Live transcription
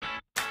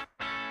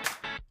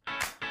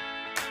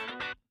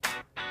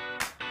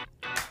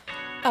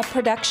A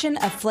production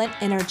of Flint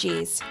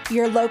Energies,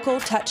 your local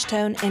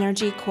touch-tone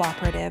energy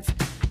cooperative.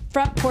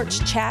 Front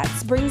Porch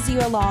Chats brings you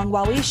along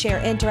while we share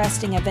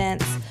interesting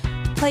events,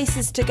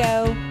 places to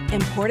go,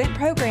 important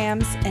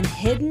programs, and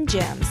hidden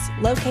gems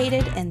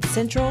located in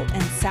Central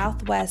and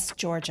Southwest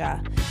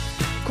Georgia.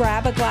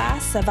 Grab a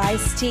glass of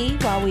iced tea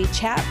while we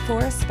chat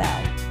for a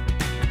spell.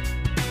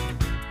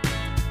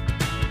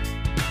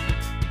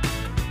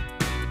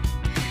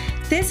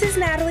 This is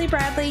Natalie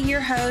Bradley,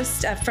 your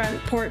host of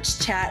Front Porch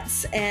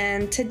Chats,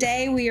 and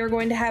today we are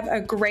going to have a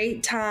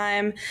great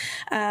time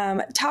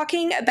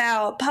talking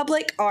about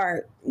public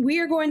art.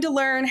 We are going to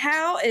learn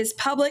how is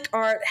public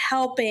art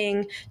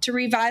helping to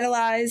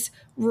revitalize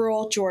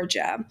rural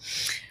Georgia.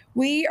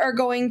 We are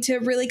going to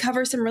really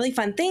cover some really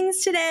fun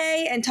things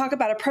today and talk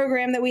about a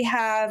program that we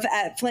have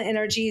at Flint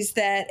Energies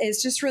that is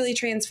just really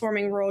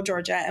transforming rural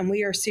Georgia, and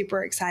we are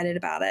super excited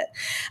about it.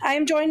 I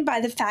am joined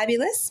by the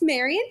fabulous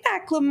Marian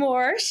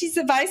McLemore. She's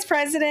the Vice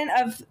President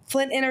of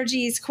Flint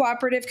Energies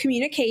Cooperative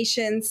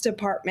Communications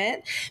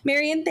Department.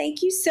 Marian,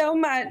 thank you so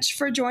much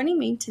for joining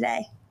me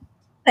today.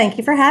 Thank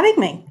you for having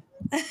me.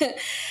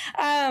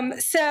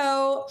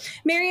 So,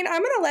 Marian,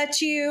 I'm going to let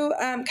you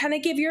kind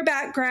of give your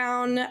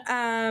background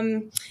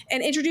and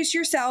introduce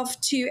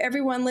yourself to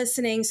everyone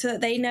listening so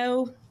that they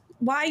know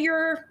why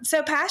you're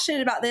so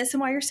passionate about this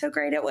and why you're so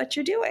great at what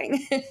you're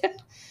doing.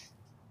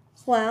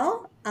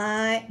 Well,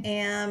 I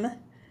am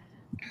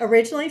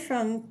originally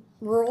from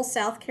rural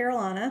South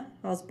Carolina.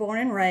 I was born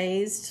and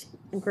raised,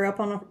 grew up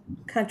on a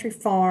country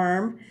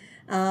farm,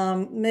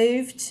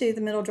 moved to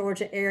the Middle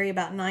Georgia area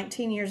about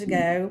 19 years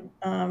ago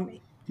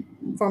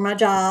for my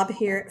job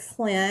here at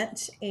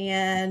Flint.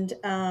 And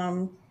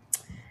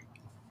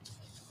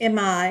in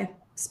my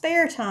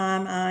spare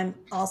time, I'm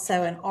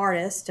also an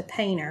artist, a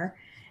painter.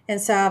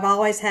 And so I've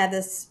always had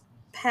this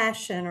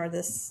passion or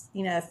this,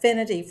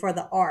 affinity for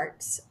the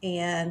arts.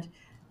 And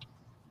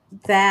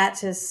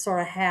that is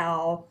sort of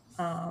how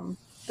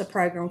the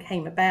program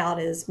came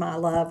about, is my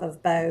love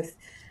of both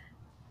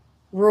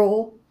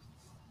rural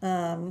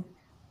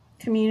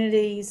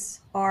communities,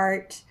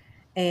 art,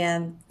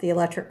 and the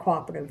electric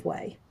cooperative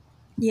way.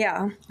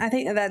 Yeah, I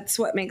think that's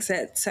what makes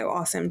it so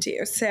awesome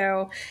too.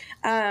 So,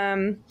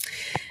 I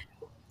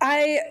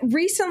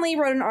recently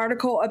wrote an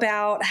article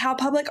about how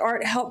public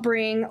art helped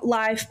bring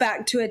life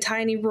back to a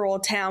tiny rural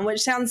town,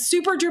 which sounds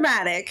super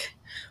dramatic,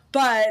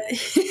 but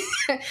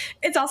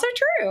it's also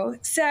true.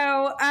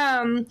 So,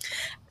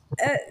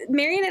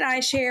 Marian and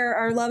I share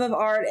our love of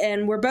art,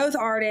 and we're both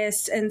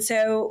artists. And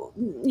so,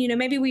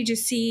 maybe we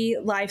just see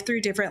life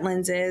through different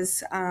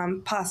lenses,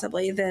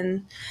 possibly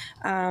than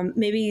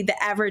maybe the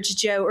average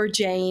Joe or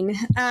Jane.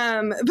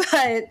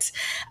 But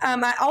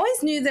I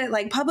always knew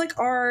that public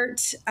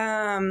art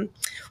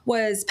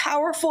was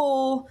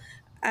powerful.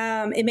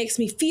 It makes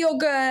me feel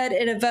good.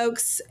 It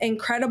evokes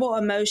incredible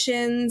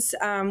emotions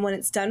when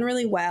it's done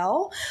really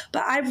well.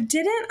 But I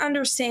didn't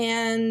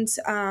understand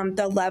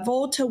the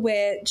level to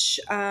which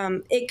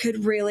it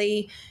could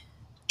really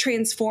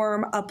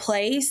transform a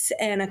place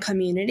and a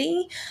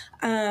community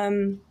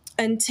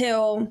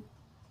until,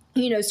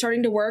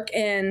 starting to work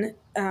in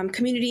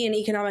community and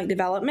economic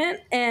development.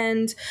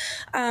 And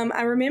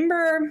I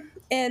remember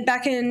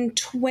back in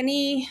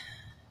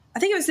I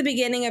think it was the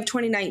beginning of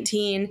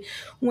 2019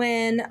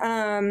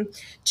 when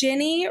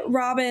Jenny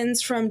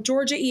Robbins from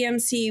Georgia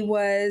EMC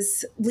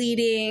was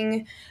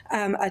leading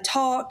a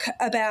talk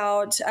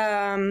about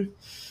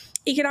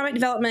economic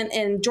development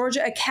and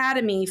Georgia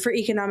Academy for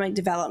Economic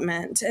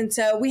Development. And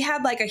so we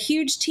had a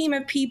huge team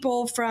of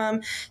people from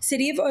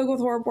City of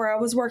Oglethorpe, where I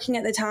was working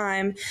at the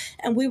time,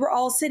 and we were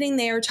all sitting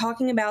there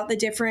talking about the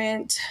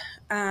different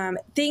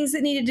things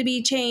that needed to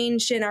be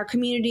changed in our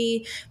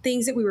community,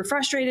 things that we were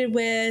frustrated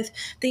with,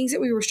 things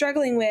that we were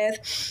struggling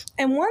with.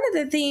 And one of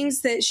the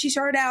things that she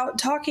started out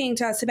talking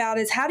to us about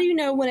is, how do you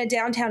know when a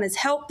downtown is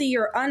healthy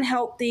or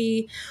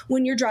unhealthy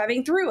when you're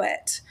driving through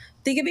it?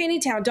 Think of any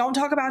town. Don't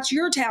talk about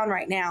your town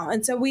right now.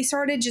 And so we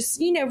started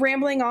just,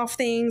 rambling off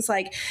things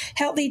like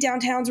healthy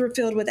downtowns were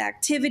filled with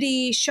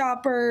activity,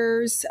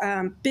 shoppers,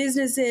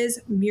 businesses,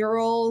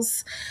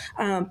 murals,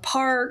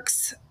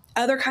 parks,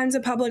 other kinds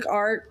of public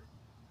art,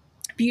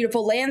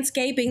 beautiful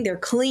landscaping. They're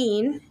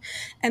clean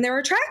and they're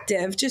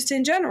attractive just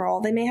in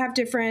general. They may have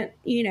different,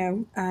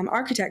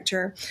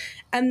 architecture.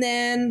 And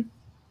then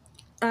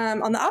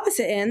on the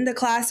opposite end, the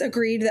class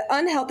agreed that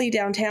unhealthy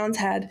downtowns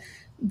had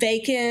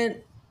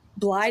vacant,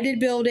 blighted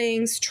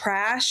buildings,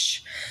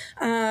 trash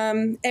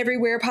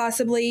everywhere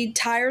possibly,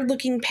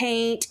 tired-looking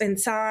paint and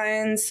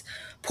signs,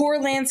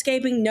 poor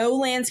landscaping,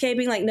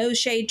 like no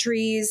shade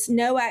trees,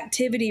 no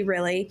activity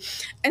really.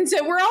 And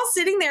so we're all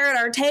sitting there at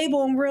our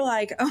table and we're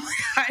like, oh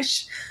my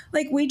gosh,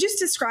 we just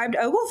described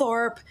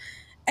Oglethorpe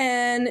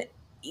and,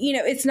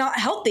 it's not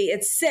healthy,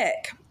 it's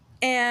sick.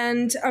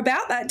 And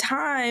about that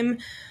time,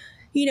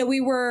 we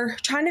were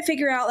trying to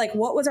figure out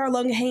what was our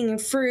low-hanging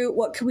fruit,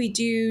 what could we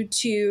do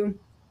to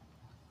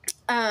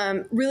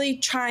really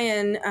try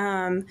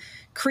and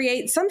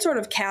create some sort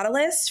of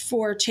catalyst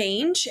for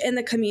change in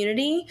the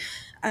community.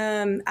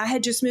 I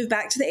had just moved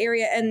back to the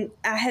area, and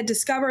I had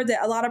discovered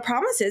that a lot of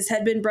promises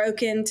had been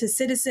broken to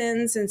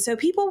citizens. And so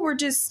people were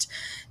just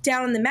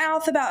down in the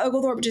mouth about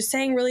Oglethorpe, just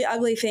saying really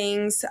ugly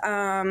things,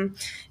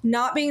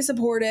 not being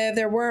supportive.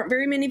 There weren't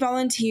very many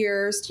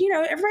volunteers.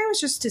 Everybody was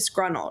just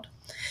disgruntled.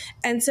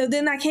 And so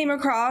then I came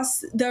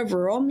across the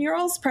Rural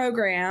Murals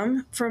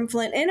program from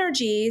Flint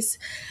Energies.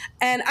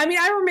 And I mean,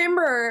 I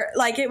remember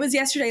like it was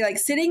yesterday, like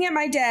sitting at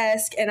my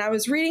desk and I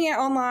was reading it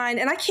online.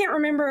 And I can't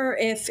remember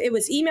if it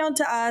was emailed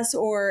to us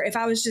or if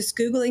I was just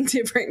Googling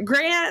different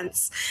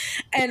grants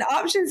and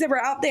options that were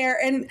out there.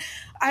 And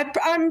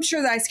I'm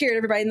sure that I scared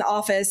everybody in the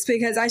office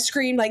because I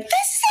screamed like, "This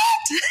is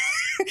it!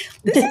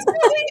 This is what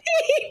we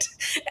need!"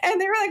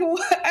 And they were like,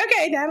 "What?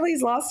 Okay,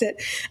 Natalie's lost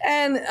it."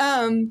 And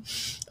I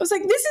was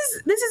like, "This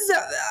is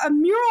a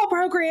mural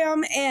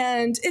program,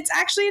 and it's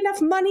actually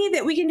enough money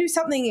that we can do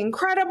something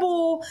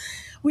incredible."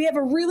 We have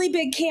a really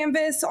big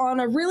canvas on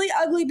a really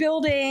ugly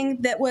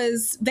building that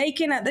was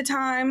vacant at the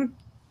time.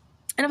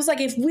 And I was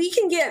like, if we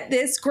can get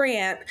this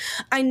grant,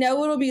 I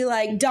know it'll be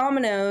like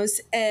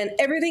dominoes and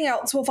everything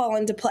else will fall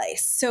into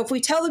place. So if we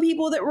tell the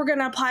people that we're going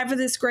to apply for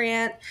this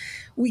grant,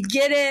 we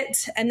get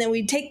it, and then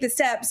we take the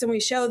steps and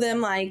we show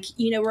them like,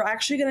 we're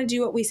actually going to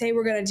do what we say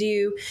we're going to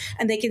do,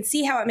 and they can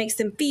see how it makes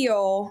them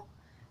feel,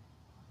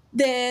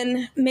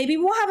 then maybe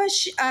we'll have a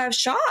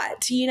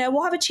shot,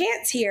 we'll have a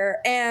chance here.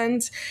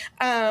 And,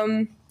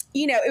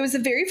 it was the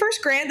very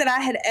first grant that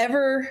I had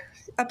ever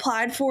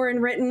applied for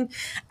and written.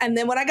 And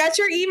then when I got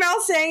your email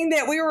saying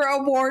that we were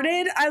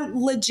awarded, I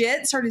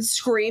legit started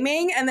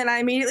screaming, and then I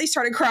immediately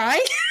started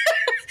crying.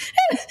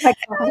 I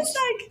was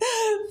like,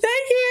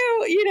 "Thank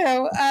you,"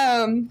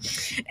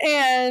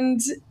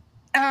 and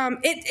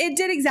it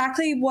did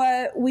exactly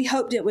what we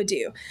hoped it would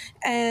do.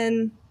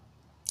 And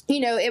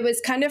it was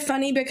kind of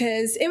funny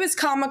because it was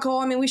comical.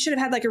 I mean, we should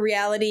have had like a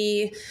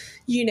reality,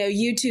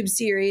 YouTube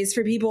series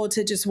for people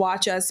to just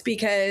watch us,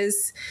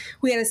 because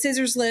we had a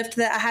scissors lift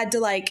that I had to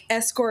like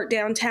escort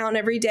downtown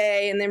every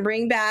day and then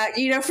bring back,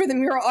 for the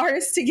mural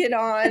artists to get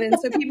on. And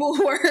so people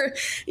were,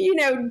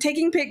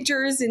 taking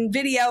pictures and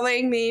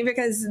videoing me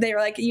because they were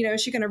like,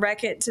 is she going to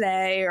wreck it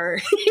today, or,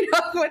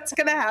 what's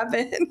going to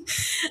happen?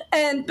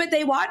 But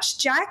they watched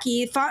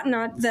Jackie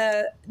Fontenot,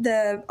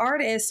 the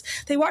artist,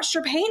 they watched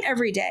her paint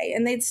every day,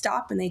 and they'd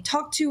stop and they'd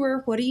talk to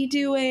her. "What are you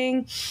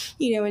doing?"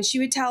 And she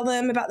would tell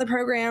them about the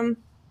program.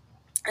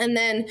 And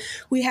then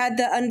we had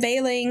the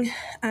unveiling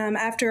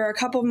after a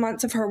couple of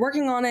months of her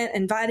working on it,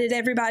 invited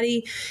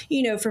everybody,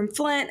 from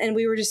Flint. And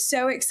we were just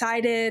so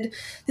excited.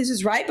 This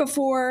was right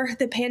before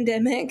the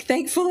pandemic.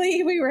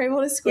 Thankfully, we were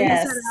able to squeeze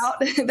that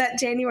out that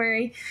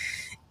January.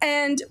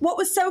 And what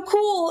was so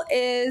cool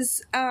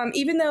is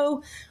even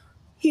though,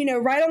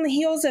 right on the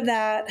heels of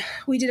that,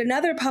 we did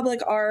another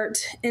public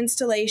art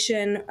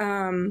installation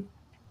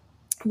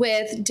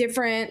with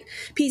different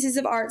pieces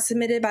of art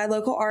submitted by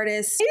local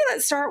artists. Maybe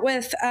let's start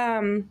with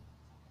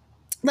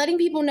letting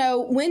people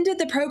know, when did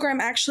the program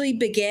actually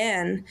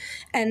begin,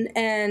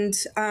 and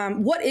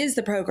what is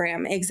the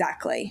program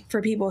exactly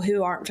for people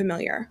who aren't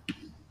familiar?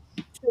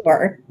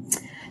 Sure.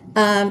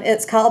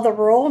 It's called the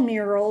Rural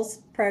Murals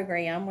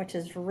Program, which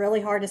is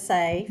really hard to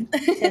say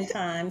 10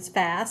 times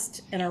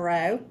fast in a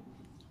row.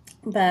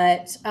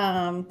 But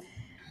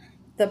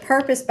the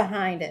purpose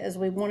behind it is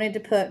we wanted to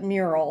put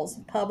murals,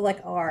 public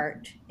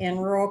art, in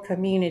rural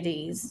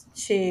communities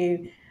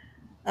to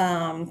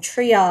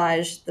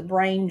triage the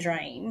brain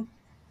drain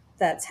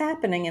that's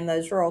happening in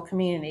those rural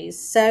communities.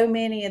 So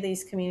many of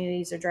these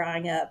communities are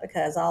drying up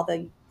because all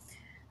the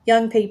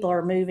young people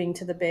are moving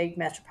to the big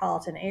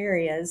metropolitan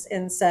areas.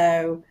 And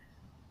so,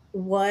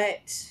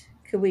 what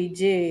could we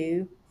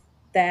do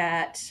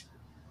that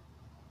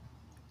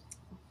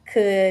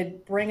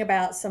could bring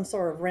about some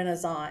sort of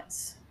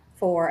renaissance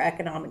for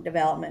economic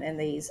development in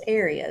these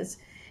areas?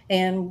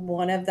 And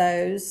one of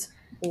those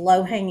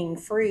low hanging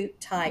fruit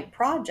type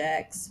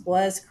projects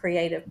was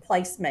creative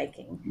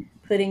placemaking,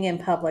 putting in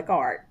public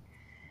art.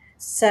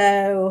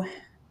 So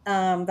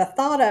the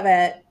thought of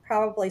it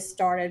probably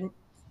started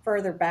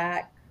further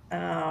back,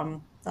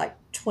 like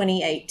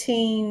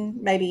 2018,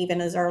 maybe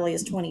even as early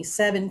as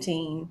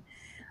 2017.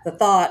 The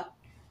thought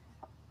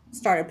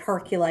started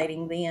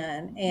percolating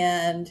then.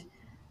 And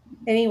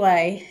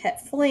anyway,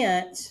 at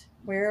Flint,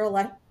 we're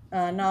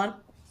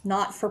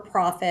not for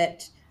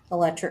profit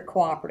electric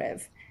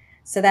cooperative.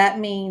 So that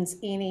means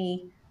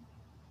any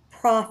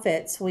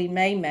profits we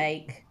may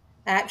make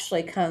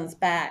actually comes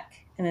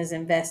back and is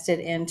invested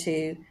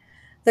into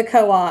the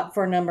co-op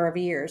for a number of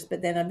years,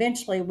 but then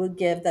eventually we'll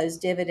give those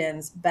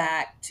dividends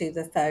back to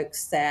the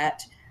folks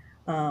that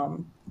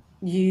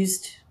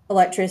used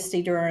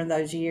electricity during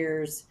those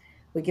years.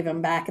 We give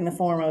them back in the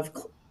form of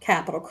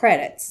capital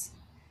credits.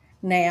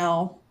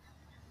 Now,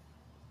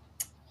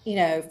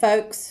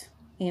 folks,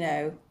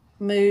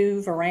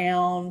 move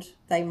around.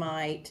 They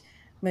might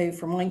move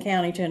from one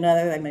county to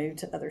another. They move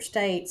to other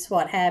states,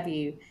 what have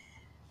you.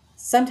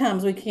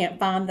 Sometimes we can't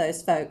find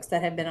those folks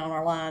that have been on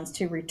our lines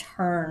to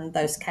return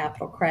those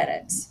capital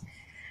credits.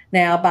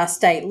 Now, by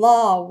state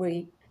law,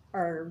 we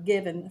are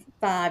given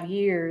 5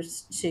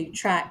 years to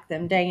track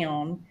them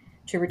down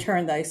to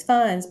return those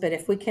funds. But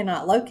if we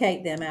cannot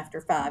locate them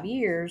after 5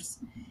 years,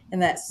 in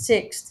that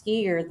sixth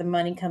year, the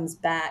money comes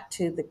back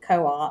to the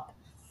co op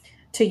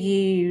to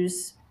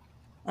use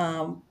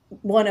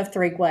one of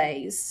three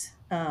ways,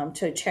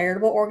 to a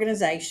charitable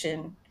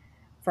organization,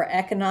 for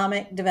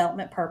economic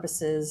development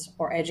purposes,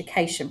 or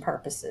education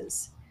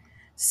purposes.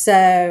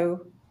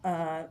 So,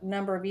 a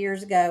number of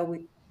years ago,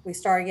 we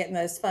started getting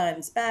those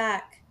funds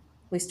back.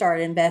 We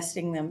started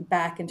investing them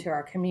back into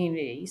our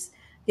communities,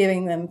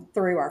 giving them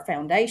through our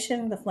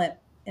foundation, the Flint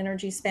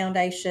Energies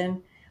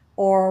Foundation,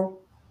 or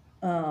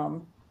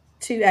um,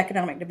 to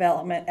economic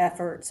development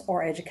efforts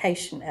or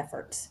education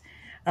efforts.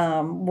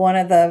 One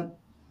of the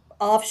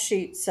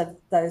offshoots of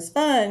those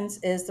funds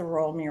is the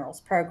Rural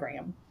Murals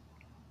Program.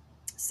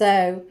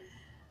 So,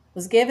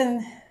 was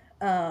given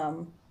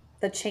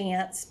the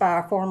chance by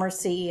our former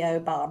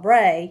CEO, Bob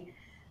Ray.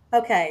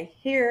 Okay,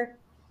 here,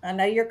 I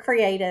know you're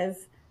creative.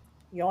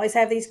 You always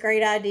have these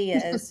great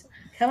ideas.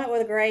 Come up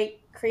with a great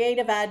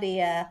creative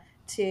idea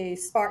to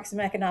spark some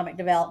economic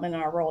development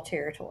in our rural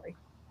territory.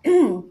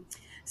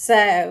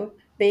 So,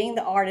 being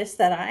the artist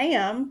that I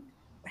am,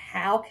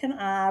 how can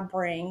I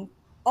bring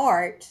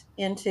art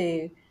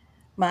into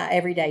my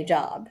everyday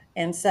job?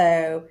 And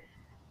so,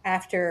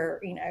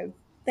 after,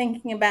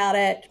 thinking about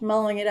it,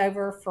 mulling it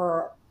over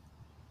for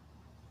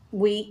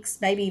weeks,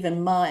 maybe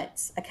even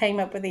months, I came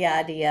up with the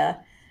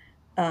idea,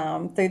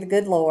 through the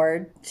good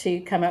Lord, to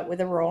come up with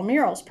a rural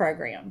murals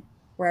program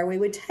where we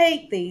would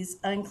take these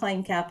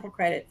unclaimed capital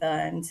credit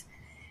funds,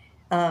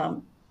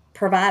 um,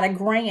 provide a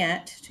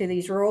grant to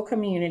these rural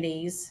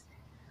communities,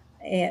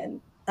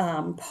 and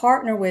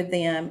partner with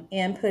them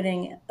in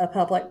putting a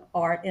public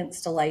art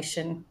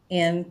installation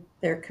in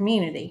their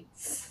community.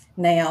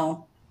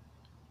 Now,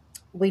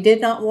 we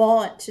did not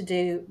want to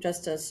do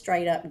just a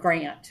straight up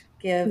grant,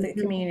 give the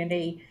Mhm.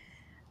 community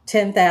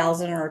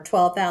 10,000 or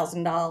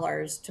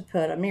 $12,000 to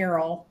put a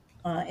mural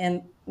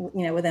in,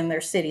 within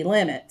their city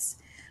limits.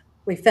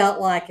 We felt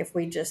like if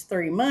we just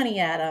threw money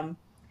at them,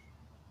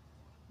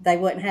 they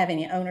wouldn't have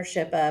any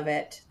ownership of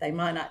it. They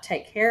might not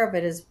take care of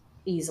it as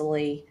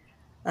easily.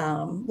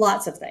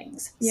 Lots of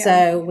things. Yeah.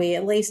 So we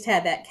at least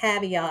had that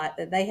caveat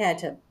that they had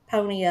to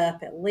pony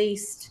up at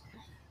least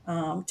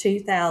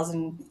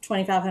 $2,000,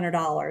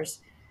 $2,500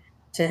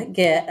 to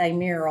get a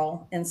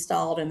mural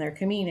installed in their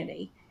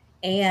community.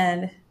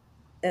 And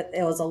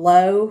it was a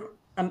low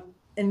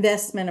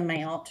investment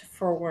amount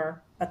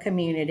for a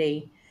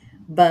community,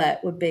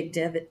 but with big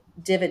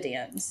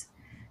dividends.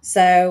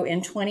 So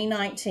in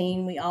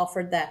 2019, we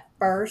offered that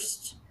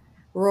first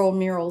Rural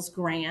Murals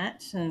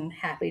grant, and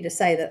happy to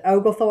say that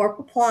Oglethorpe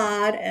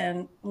applied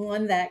and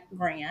won that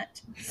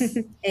grant.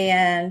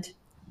 And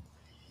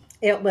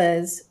it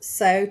was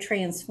so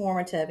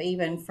transformative,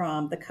 even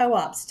from the co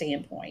op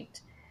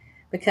standpoint,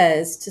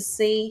 because to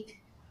see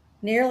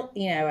near,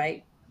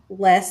 a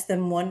less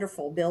than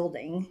wonderful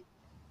building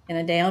in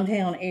a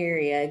downtown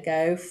area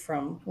go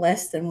from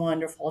less than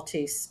wonderful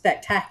to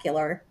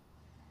spectacular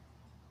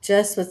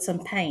just with some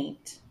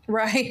paint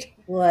Right.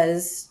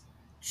 was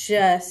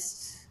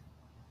just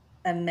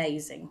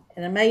amazing.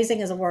 And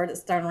amazing is a word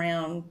that's thrown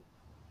around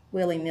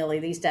willy nilly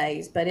these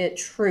days, but it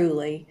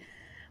truly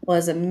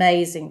was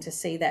amazing to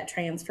see that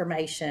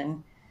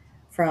transformation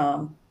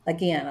from,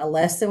 again, a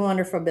less than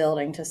wonderful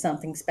building to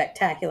something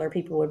spectacular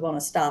people would want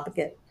to stop and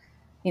get,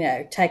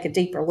 take a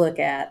deeper look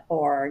at,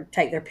 or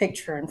take their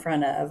picture in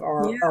front of,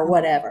 or Yeah.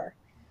 whatever.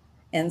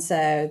 And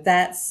so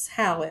that's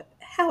how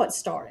it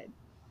started.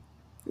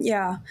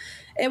 Yeah.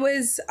 It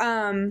was,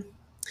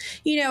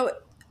 you know,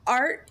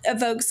 art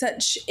evokes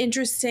such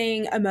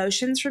interesting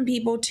emotions from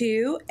people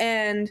too.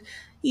 And,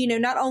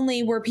 not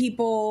only were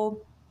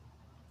people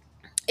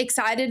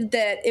excited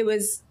that it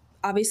was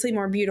obviously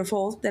more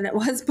beautiful than it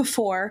was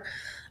before,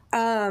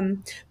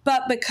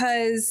 but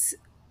because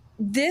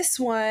this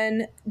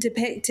one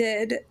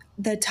depicted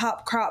the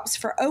top crops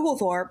for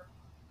Oglethorpe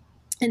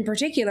in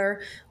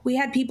particular, we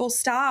had people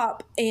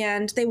stop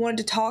and they wanted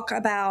to talk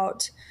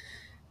about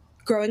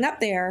growing up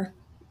there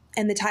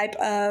and the type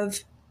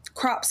of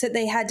crops that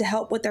they had to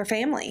help with their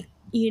family,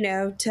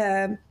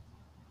 to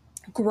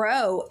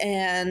grow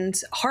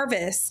and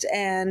harvest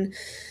and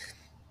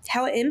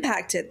how it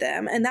impacted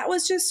them. And that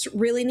was just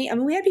really neat. I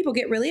mean, we had people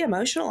get really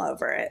emotional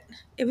over it.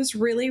 It was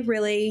really,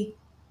 really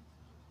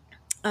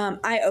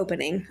eye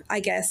opening, I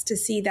guess, to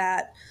see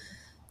that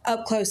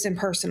up close and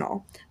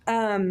personal.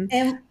 Um,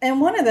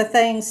 And one of the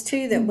things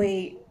too that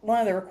one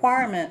of the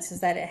requirements is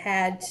that it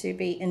had to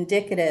be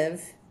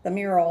indicative. The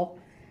mural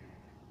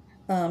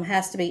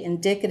has to be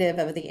indicative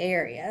of the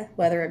area,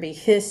 whether it be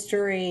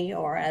history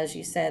or, as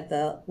you said,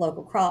 the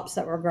local crops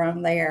that were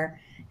grown there.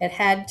 It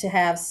had to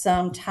have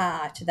some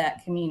tie to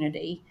that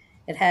community.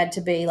 It had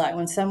to be like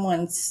when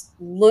someone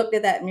looked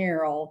at that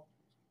mural,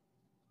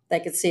 they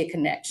could see a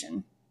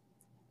connection.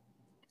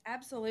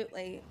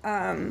 Absolutely.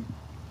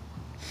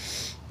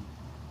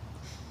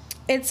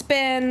 It's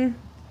been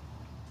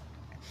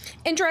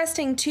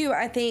interesting too,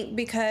 I think,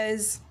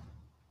 because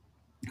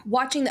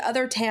watching the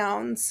other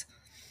towns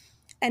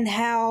and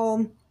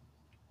how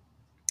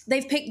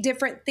they've picked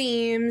different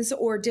themes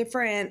or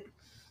different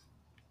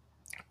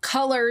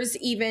colors,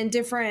 even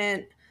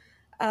different,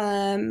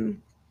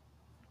 um,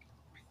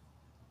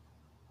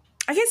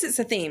 I guess it's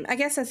a theme. I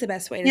guess that's the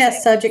best way to say Yes,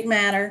 it. subject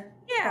matter,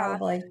 Yeah.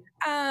 probably.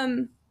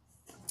 Um,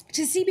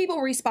 to see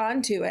people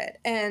respond to it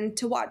and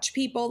to watch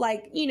people,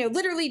 like,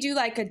 literally do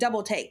like a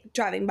double take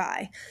driving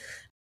by.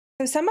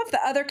 So some of the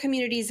other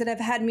communities that have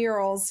had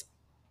murals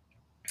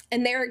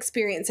and their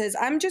experiences,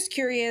 I'm just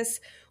curious,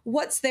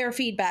 what's their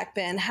feedback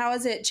been? How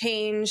has it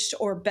changed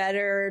or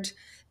bettered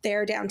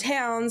their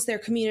downtowns, their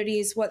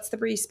communities? What's the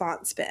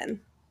response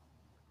been?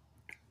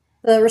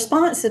 The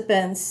response has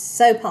been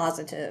so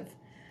positive.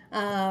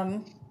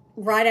 Um,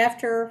 right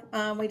after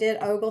we did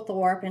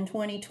Oglethorpe in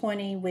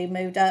 2020, we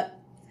moved up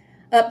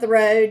the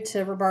road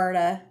to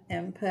Roberta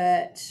and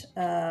put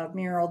a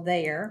mural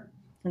there,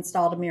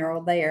 installed a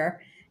mural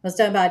there. It was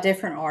done by a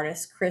different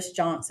artist, Chris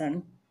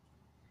Johnson,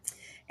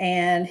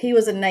 and he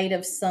was a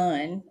native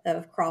son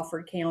of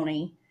Crawford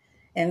County,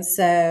 and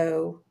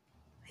so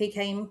he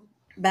came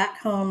back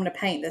home to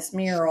paint this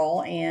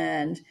mural.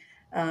 And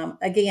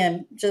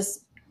again,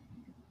 just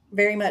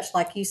very much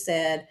like you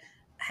said,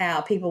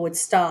 how people would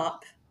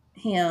stop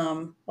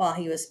him while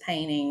he was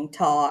painting,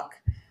 talk,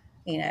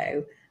 you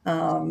know,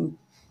 um,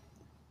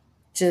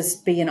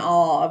 just be in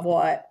awe of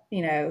what,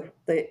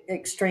 the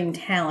extreme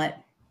talent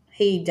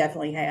he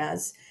definitely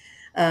has.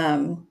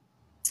 Um,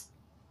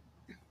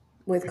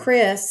 with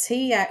Chris,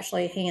 he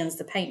actually hands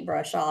the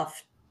paintbrush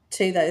off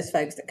to those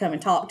folks that come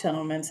and talk to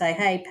him and say,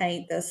 "Hey,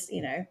 paint this,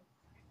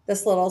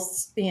 this little,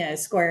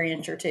 square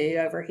inch or two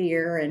over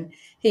here," and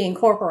he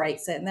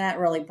incorporates it, and that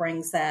really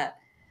brings that,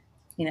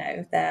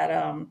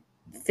 that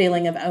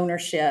feeling of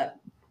ownership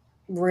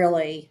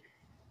really,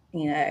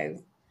 you know,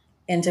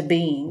 into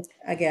being,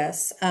 I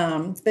guess.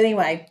 But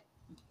anyway,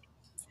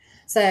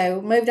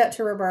 so moved up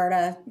to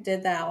Roberta,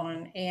 did that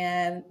one,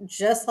 and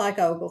just like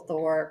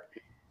Oglethorpe,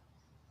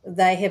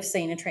 they have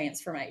seen a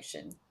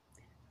transformation.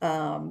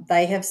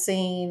 They have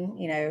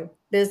seen,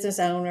 business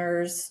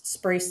owners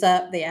spruce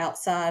up the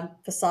outside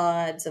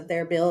facades of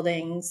their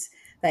buildings.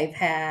 They've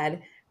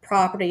had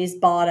properties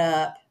bought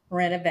up,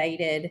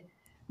 renovated,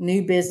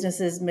 new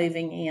businesses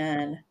moving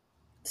in.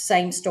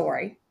 Same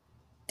story,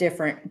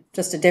 different,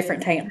 just a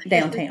different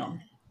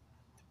downtown.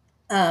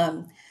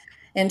 Um,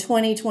 in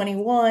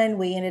 2021,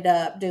 we ended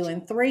up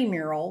doing 3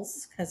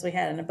 murals because we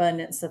had an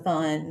abundance of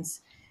funds.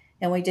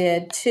 And we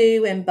did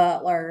 2 in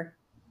Butler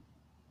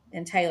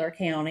in Taylor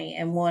County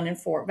and 1 in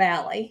Fort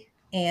Valley.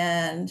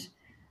 And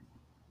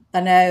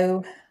I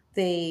know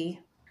the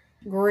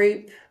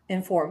group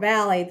in Fort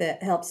Valley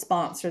that helped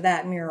sponsor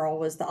that mural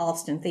was the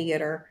Austin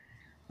Theater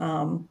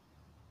um,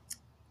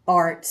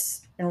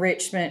 Arts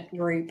Enrichment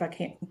Group. I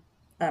can't,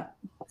 uh,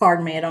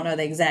 pardon me, I don't know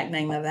the exact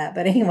name of that.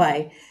 But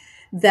anyway,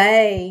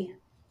 they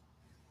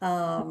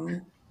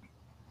um,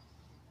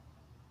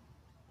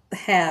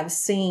 have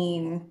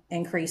seen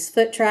increased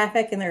foot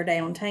traffic in their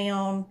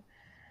downtown.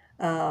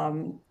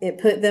 It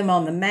put them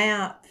on the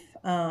map,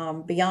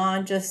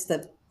 beyond just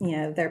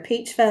their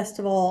Peach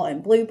Festival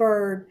and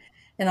Bluebird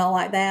and all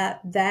like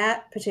that.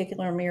 That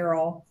particular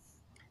mural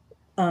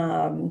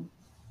um,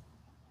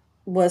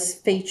 was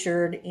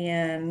featured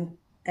in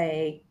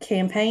a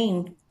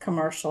campaign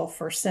commercial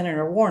for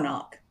Senator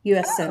Warnock,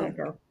 U.S. Oh,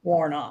 Senator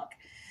Warnock,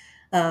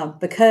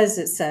 because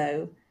it's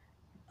so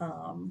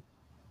um,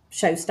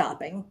 show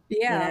stopping.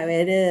 yeah.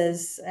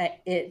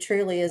 It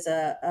truly is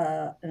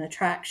an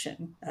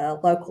attraction, a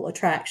local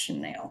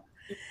attraction now.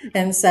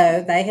 And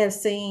so they have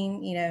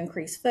seen,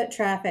 increased foot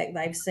traffic.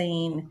 They've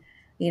seen,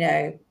 you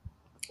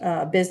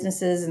know,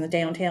 businesses in the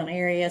downtown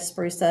area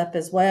spruce up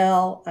as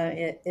well.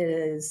 It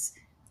is,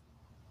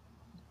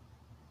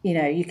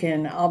 you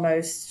can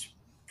almost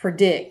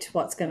predict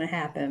what's going to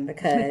happen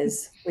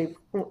because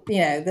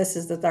this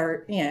is the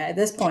third, at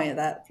this point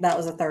that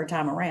was the third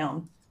time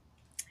around.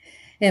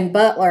 In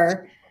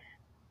Butler,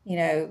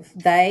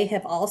 they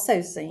have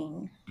also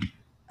seen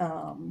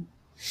um,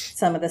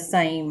 some of the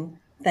same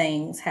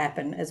things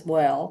happen as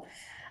well.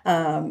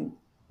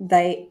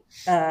 They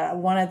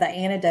One of the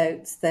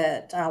anecdotes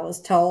that I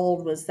was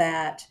told was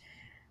that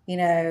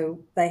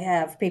they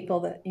have people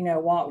that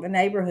walk the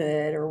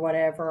neighborhood or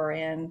whatever,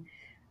 and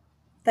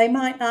they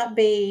might not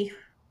be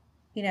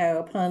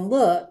upon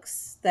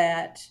looks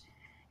that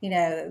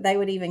they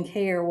would even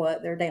care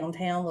what their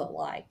downtown looked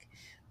like,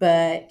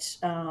 but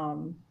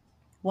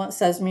once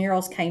those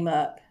murals came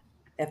up,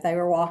 if they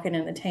were walking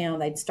in the town,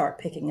 they'd start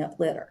picking up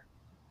litter.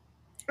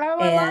 Oh,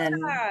 I love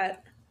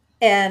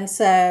And that.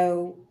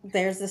 so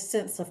there's this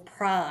sense of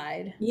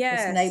pride, this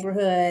Yes.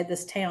 neighborhood,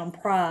 this town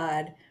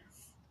pride,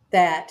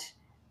 that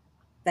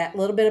that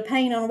little bit of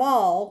paint on a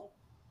wall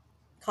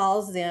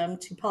caused them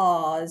to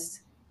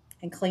pause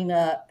and clean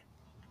up,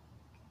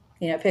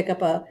 pick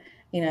up a,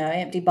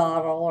 empty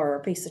bottle or a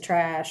piece of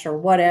trash or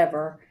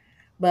whatever.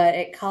 But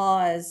it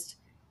caused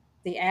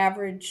the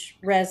average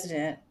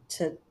resident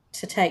to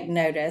take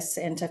notice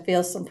and to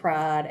feel some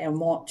pride and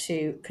want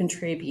to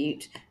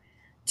contribute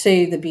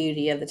to the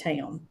beauty of the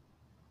town.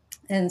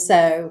 And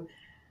so,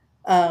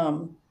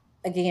 um,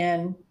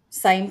 again,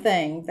 same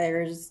thing.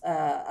 There's,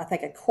 I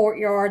think, a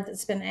courtyard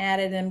that's been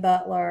added in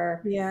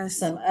Butler, Yes.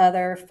 some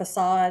other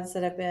facades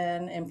that have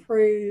been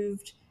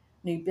improved,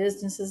 new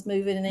businesses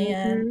moving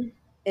in. Hmm.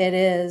 It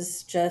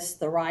is just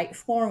the right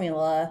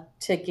formula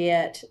to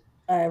get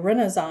a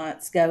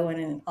renaissance going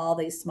in all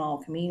these small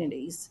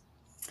communities.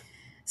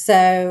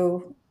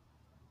 So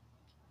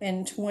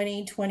in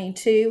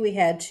 2022, we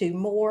had two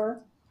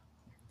more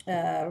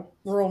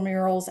rural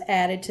murals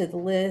added to the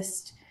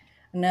list.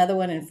 Another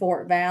one in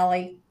Fort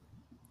Valley,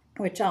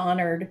 which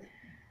honored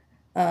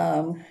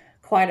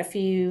quite a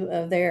few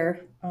of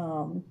their,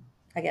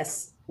 I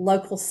guess,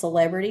 local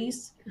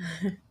celebrities,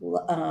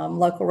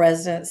 local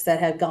residents that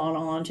have gone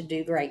on to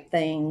do great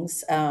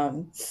things,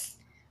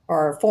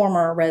 or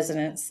former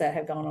residents that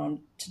have gone on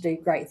to do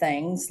great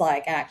things,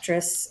 like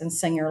actress and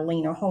singer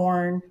Lena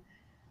Horne.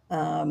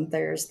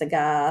 There's the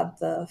guy,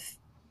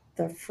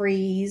 the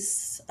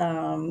Freeze,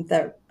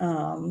 that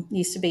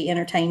used to be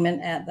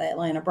entertainment at the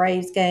Atlanta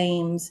Braves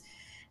games,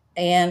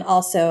 and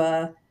also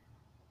a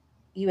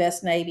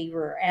U.S. Navy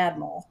Rear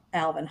Admiral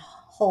Alvin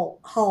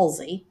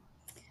Halsey.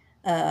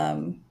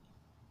 Um,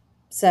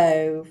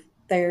 so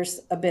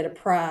there's a bit of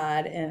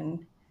pride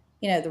in,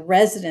 the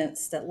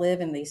residents that live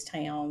in these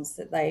towns,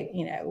 that they,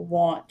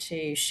 want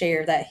to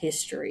share that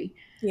history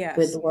with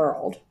Yes. the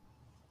world.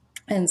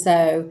 And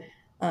so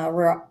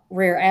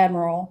Rear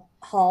Admiral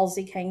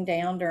Halsey came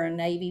down during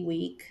Navy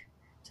Week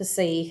to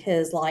see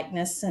his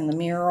likeness in the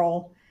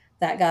mural.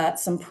 That got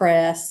some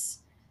press,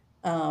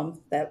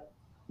 that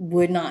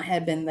would not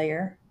have been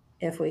there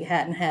if we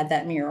hadn't had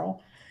that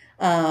mural.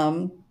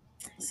 Um,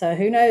 so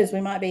who knows? We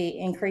might be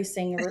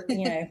increasing,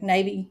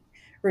 Navy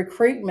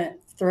recruitment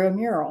through a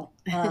mural.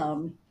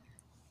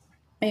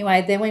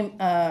 Anyway, then we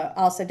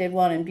also did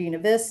one in Buena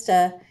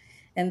Vista,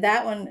 and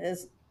that one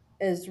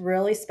is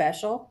really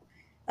special,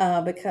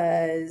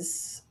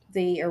 because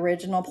the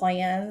original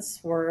plans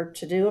were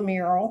to do a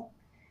mural,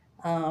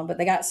 but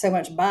they got so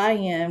much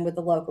buy-in with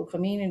the local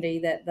community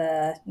that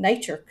the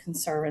Nature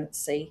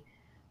Conservancy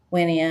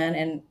went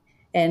in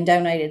and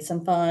donated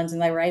some funds,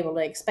 and they were able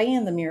to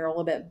expand the mural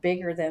a bit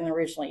bigger than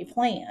originally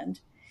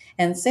planned.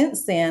 And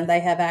since then,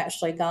 they have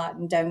actually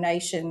gotten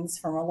donations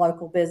from a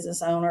local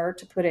business owner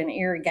to put in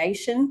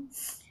irrigation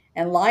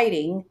and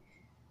lighting,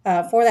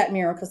 for that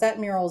mural, because that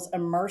mural is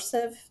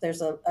immersive.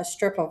 There's a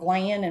strip of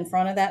land in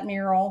front of that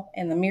mural,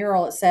 and the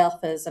mural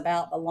itself is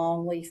about the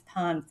longleaf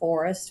pine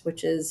forest,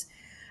 which is,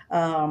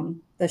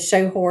 the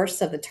show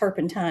horse of the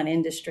turpentine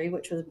industry,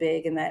 which was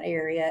big in that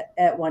area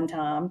at one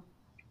time.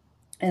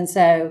 And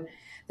so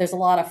there's a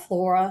lot of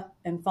flora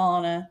and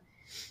fauna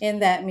in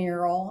that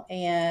mural.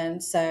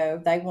 And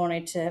so they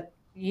wanted to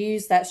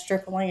use that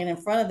strip of land in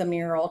front of the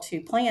mural to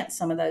plant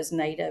some of those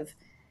native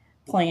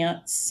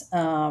plants,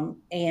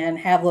 and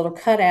have little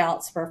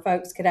cutouts where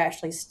folks could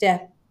actually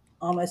step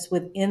almost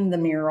within the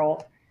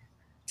mural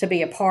to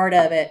be a part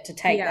of it, to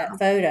take Yeah. that I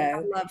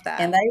photo. love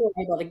And that. they were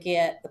able to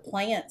get the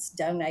plants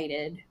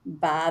donated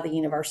by the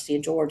University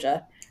of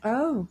Georgia,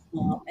 Oh,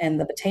 and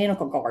the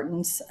botanical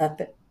gardens up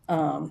at,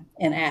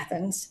 in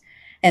Athens.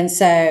 And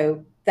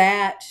so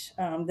that,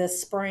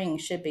 this spring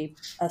should be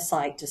a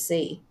sight to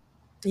see.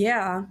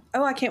 yeah.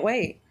 Oh, I can't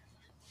wait.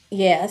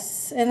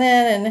 Yes. And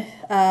then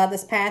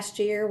this past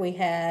year, we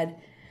had,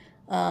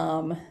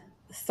 um,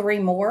 three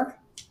more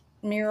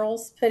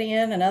murals put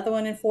in, another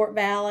one in Fort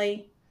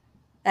Valley,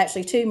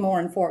 actually, two more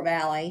in Fort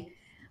Valley,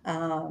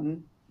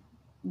 um,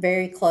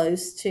 very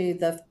close to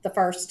the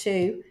first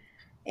two.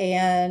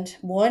 And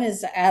one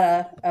is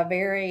at a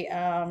very,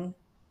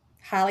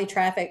 highly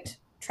trafficked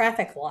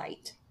traffic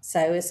light.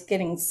 So it's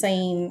getting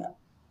seen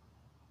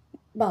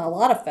by a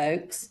lot of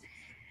folks.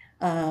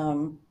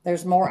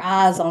 There's more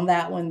eyes on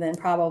that one than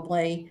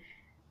probably,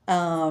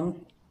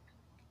 um,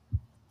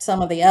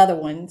 some of the other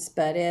ones,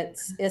 but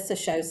it's a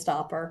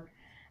showstopper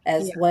Yeah.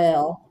 as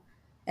well.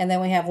 And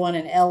then we have one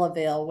in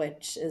Ellaville,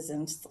 which is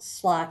in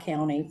Sly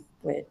County,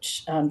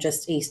 which,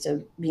 just east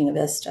of Buena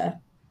Vista,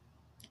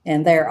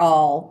 and they're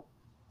all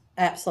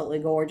absolutely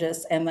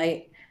gorgeous. And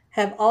they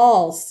have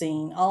all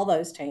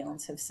those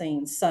towns have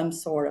seen some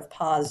sort of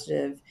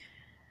positive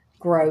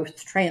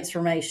growth,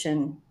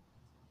 transformation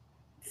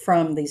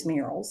from these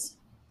murals.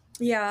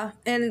 Yeah.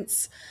 And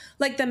it's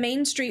like the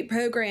Main Street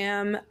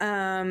program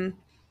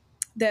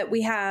that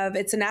we have.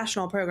 It's a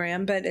national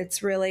program, but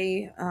it's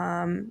really,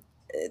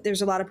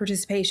 there's a lot of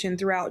participation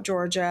throughout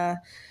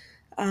Georgia,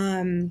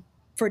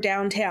 for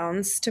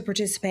downtowns to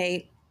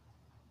participate.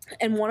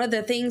 And one of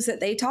the things that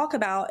they talk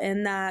about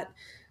in that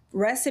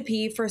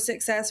recipe for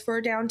success for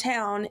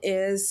downtown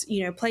is,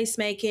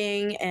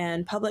 placemaking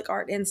and public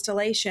art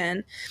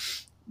installation.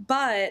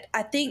 But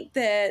I think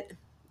that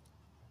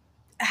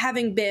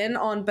having been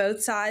on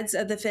both sides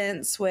of the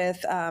fence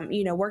with,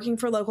 working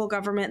for local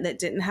government that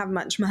didn't have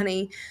much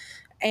money,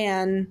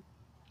 and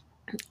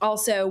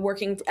also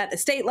working at the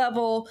state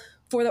level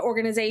for the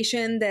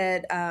organization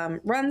that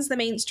runs the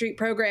Main Street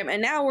program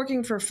and now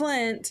working for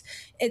Flint.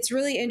 It's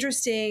really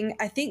interesting.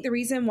 I think the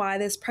reason why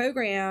this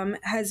program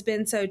has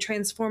been so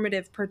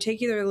transformative,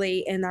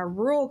 particularly in our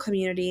rural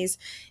communities,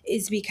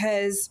 is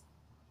because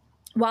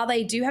while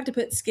they do have to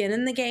put skin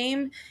in the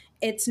game,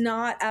 it's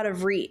not out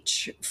of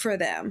reach for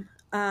them.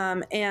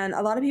 And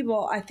a lot of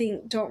people, I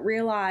think, don't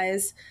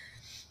realize,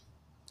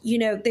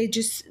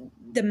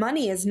 the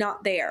money is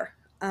not there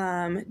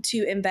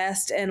to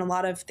invest in a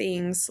lot of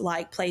things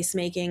like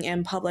placemaking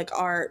and public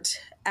art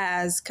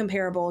as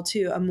comparable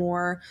to a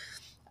more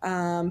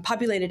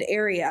populated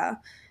area.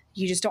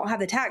 You just don't have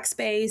the tax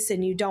base,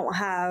 and you don't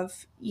have,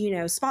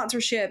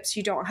 sponsorships.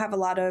 You don't have a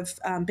lot of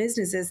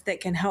businesses that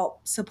can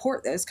help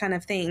support those kind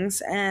of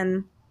things.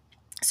 And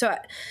so,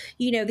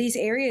 these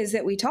areas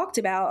that we talked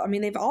about, I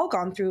mean, they've all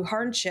gone through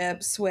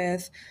hardships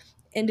with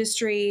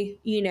industry,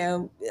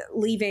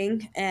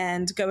 leaving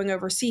and going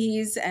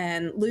overseas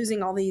and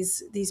losing all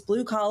these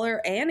blue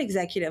collar and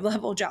executive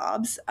level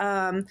jobs.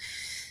 And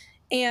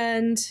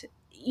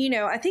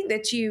I think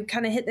that you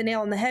kind of hit the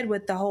nail on the head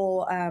with the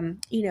whole,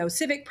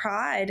 civic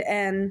pride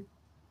and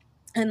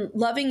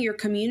loving your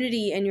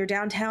community and your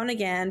downtown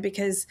again,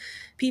 because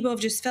people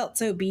have just felt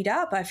so beat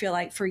up, I feel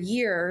like, for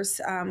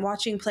years,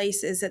 watching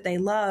places that they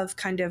love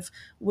kind of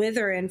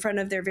wither in front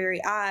of their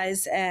very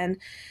eyes. And,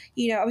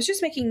 I was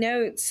just making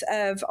notes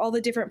of all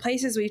the different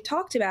places we've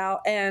talked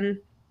about. And,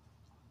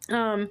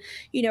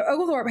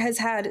 Oglethorpe has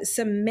had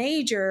some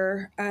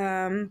major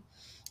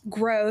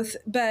growth,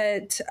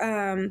 but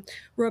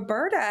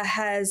Roberta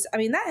has, I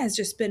mean, that has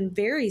just been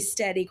very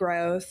steady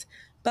growth.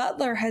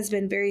 Butler has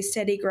been very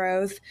steady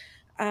growth.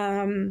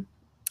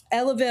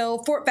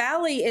 Ellaville, Fort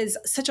Valley is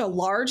such a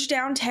large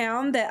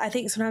downtown that I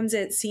think sometimes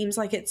it seems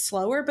like it's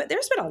slower, but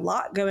there's been a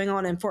lot going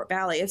on in Fort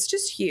Valley. It's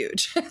just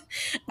huge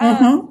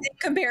Mm-hmm. in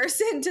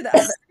comparison to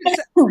the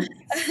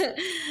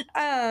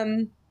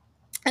others.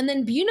 And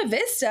then Buena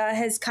Vista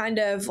has kind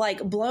of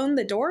like blown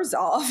the doors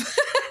off.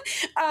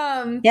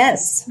 um,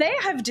 Yes. they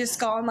have just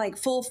gone like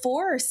full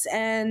force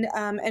and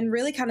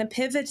really kind of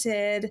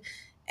pivoted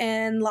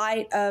in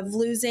light of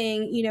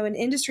losing, an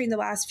industry in the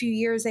last few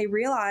years. They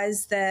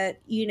realized that,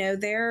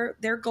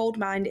 their gold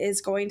mine is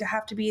going to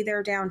have to be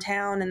their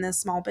downtown and the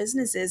small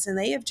businesses. And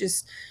they have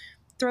just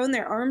thrown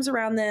their arms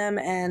around them.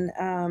 And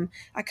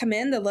I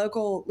commend the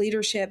local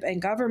leadership and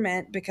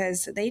government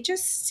because they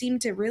just seem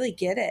to really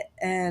get it.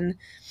 And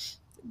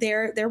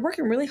they're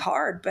working really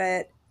hard,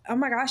 but oh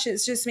my gosh,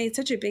 it's just made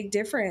such a big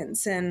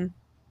difference. And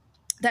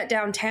that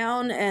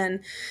downtown, and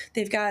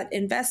they've got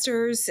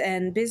investors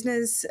and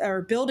business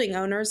or building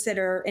owners that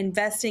are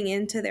investing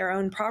into their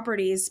own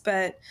properties.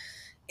 But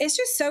it's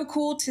just so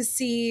cool to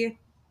see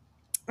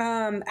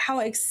how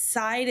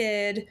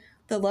excited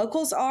the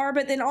locals are,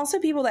 but then also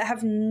people that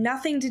have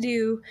nothing to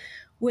do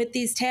with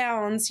these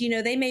towns.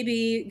 They may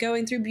be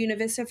going through Buena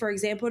Vista, for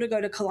example, to go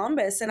to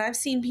Columbus. And I've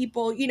seen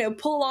people,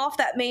 pull off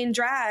that main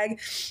drag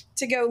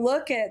to go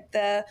look at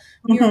the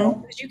mural,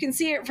 Mm-hmm. because you can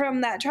see it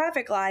from that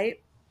traffic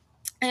light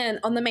and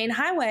on the main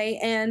highway.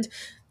 And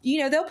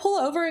they'll pull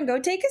over and go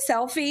take a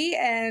selfie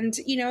and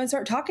and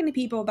start talking to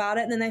people about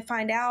it, and then they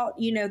find out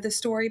the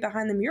story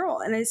behind the mural.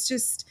 And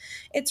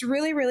it's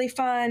really, really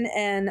fun.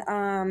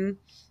 And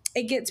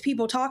it gets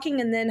people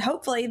talking, and then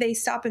hopefully they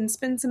stop and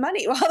spend some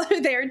money while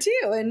they're there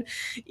too, and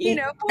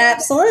pour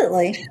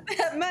Absolutely.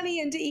 that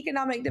money into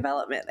economic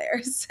development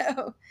there.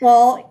 So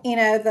Well,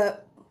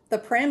 the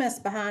premise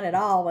behind it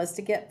all was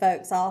to get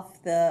folks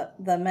off the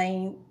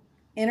main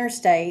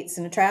interstates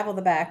and to travel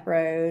the back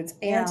roads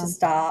and to yeah.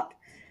 stop,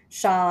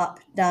 shop,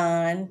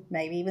 dine,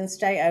 maybe even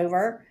stay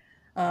over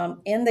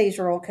in these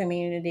rural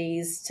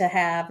communities to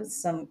have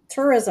some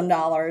tourism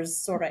dollars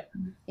sort of,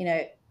 you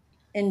know,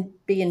 and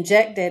be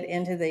injected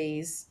into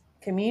these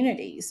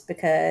communities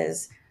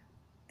because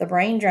the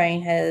brain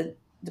drain had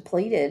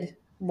depleted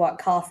what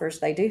coffers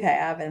they do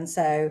have. And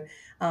so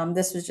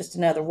this was just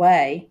another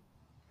way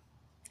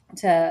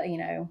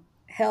to,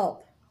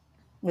 help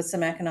with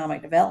some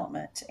economic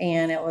development.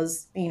 And it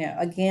was,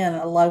 again,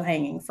 a low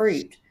hanging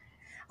fruit.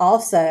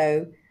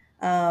 Also,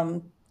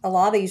 a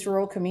lot of these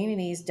rural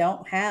communities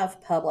don't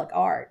have public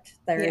art.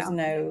 There's Yeah.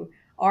 no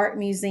art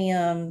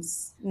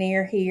museums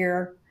near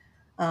here.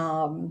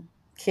 Um,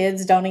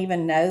 Kids don't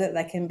even know that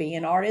they can be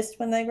an artist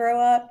when they grow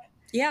up.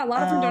 Yeah, a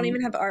lot of them don't Um,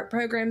 even have art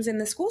programs in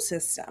the school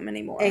system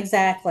anymore.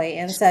 exactly.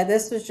 And so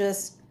this was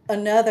just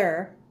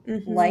another Hmm.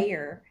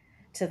 layer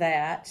to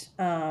that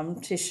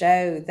to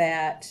show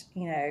that,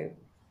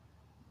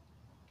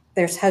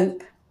 there's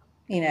hope,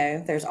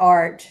 there's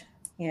art,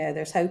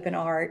 there's hope in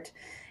art.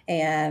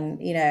 And,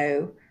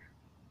 the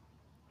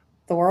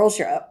world's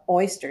your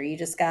oyster. You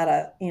just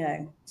gotta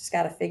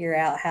figure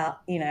out how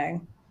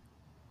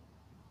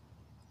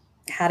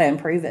to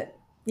improve it.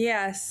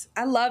 Yes,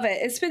 I love it.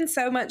 It's been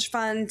so much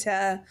fun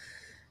to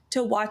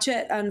to watch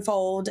it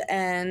unfold.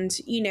 And,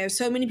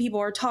 so many people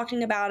are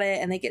talking about it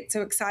and they get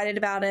so excited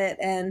about it.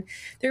 And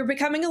they're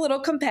becoming a little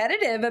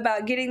competitive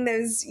about getting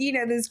those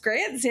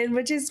grants in,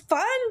 which is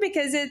fun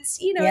because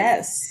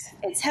Yes,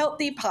 it's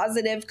healthy,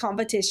 positive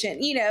competition,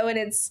 and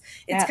it's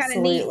kind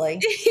of neat.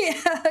 absolutely.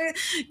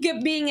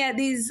 Yeah. Being at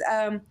these,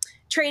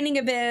 training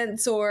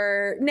events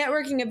or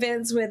networking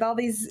events with all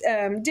these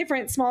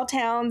different small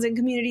towns and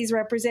communities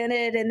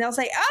represented, and they'll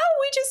say, "Oh,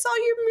 we just saw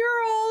your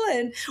mural,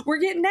 and we're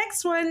getting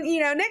next one,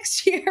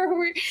 next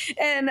year."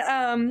 And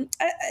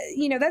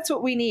that's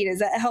what we need,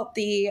 is a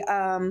healthy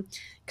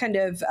kind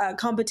of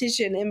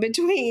competition in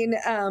between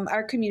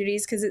our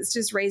communities, because it's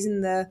just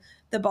raising the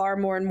bar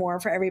more and more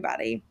for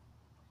everybody.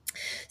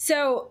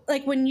 So,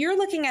 like, when you're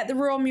looking at the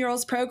Rural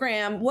Murals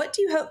program, what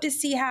do you hope to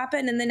see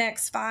happen in the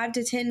next 5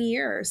 to 10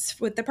 years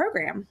with the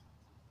program?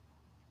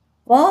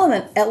 Well,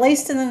 at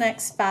least in the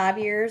next 5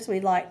 years,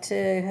 we'd like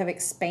to have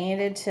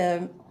expanded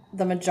to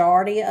the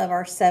majority of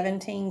our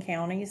 17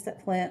 counties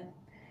that Flint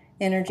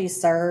Energy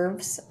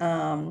serves.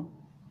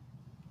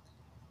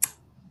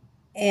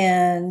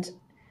 And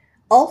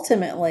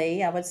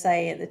ultimately, I would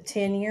say at the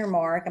 10-year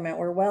mark, I mean,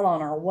 we're well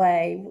on our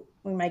way.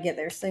 We may get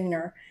there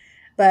sooner,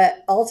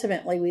 but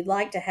ultimately, we'd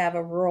like to have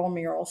a rural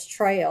murals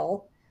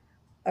trail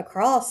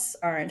across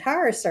our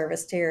entire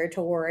service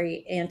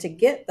territory, and to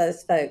get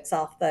those folks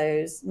off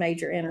those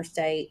major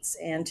interstates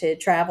and to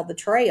travel the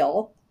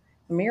trail,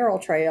 the mural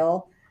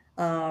trail,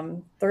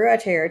 through our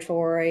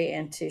territory,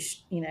 and to,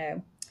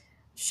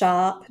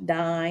 shop,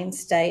 dine,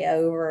 stay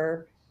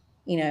over,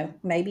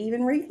 maybe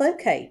even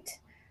relocate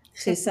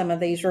to some of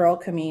these rural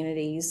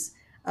communities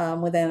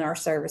within our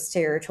service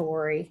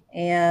territory,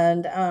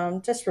 and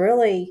just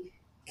really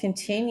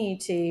continue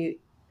to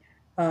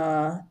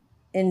uh,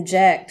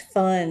 inject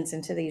funds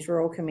into these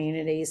rural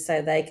communities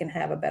so they can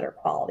have a better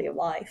quality of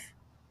life.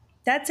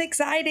 That's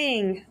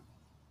exciting.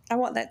 I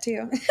want that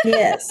too.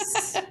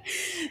 Yes.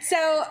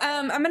 So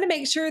I'm going to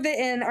make sure that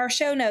in our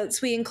show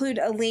notes we include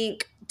a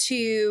link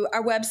to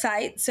our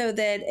website, so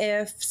that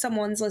if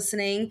someone's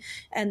listening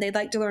and they'd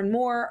like to learn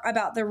more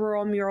about the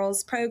Rural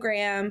Murals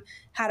program,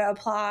 how to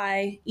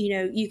apply,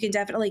 you can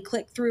definitely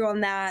click through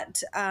on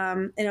that,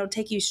 and it'll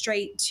take you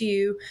straight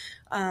to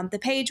the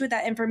page with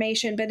that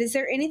information. But is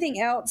there anything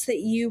else that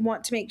you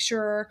want to make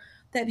sure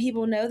that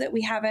people know that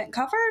we haven't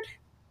covered?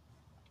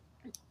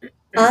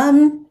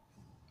 Um,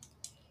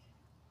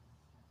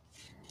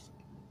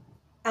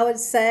 I would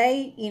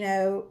say,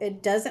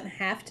 it doesn't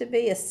have to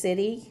be a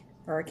city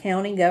or a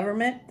county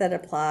government that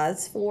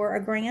applies for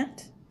a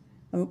grant,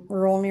 a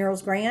rural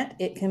murals grant.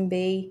 It can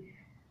be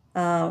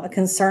a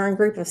concerned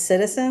group of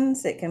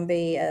citizens. It can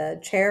be a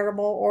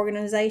charitable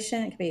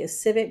organization. It can be a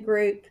civic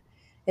group.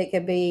 It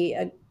could be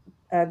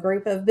a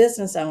group of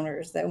business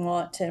owners that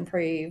want to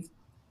improve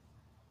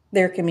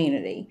their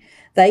community.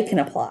 They can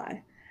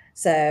apply.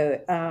 So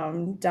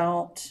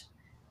don't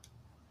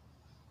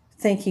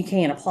think you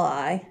can't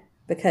apply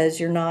because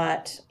you're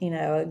not,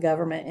 a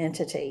government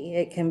entity.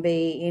 It can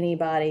be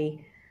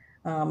anybody,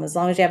 as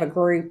long as you have a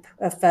group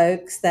of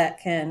folks that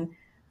can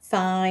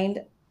find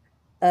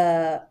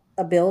a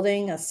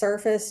building, a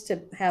surface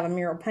to have a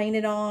mural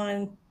painted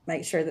on,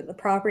 make sure that the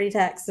property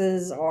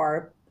taxes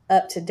are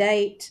up to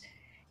date,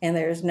 and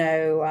there's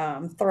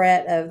no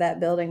threat of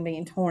that building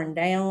being torn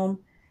down.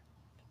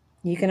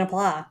 You can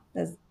apply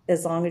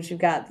as long as you've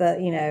got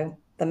the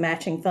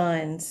matching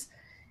funds,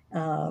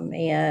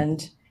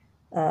 and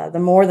the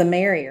more the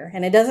merrier.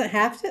 And it doesn't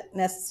have to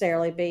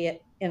necessarily be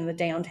in the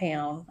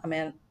downtown. I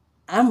mean,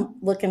 I'm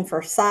looking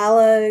for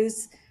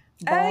silos,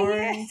 Oh,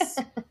 barns,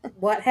 yeah.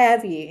 what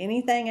have you,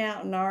 anything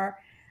out in our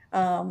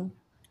um,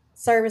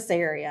 service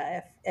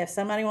area. If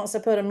somebody wants to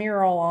put a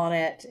mural on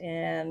it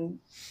and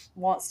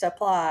wants to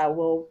apply,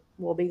 we'll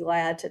be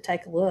glad to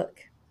take a look.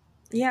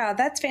 Yeah,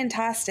 that's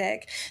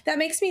fantastic. That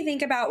makes me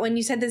think about when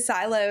you said the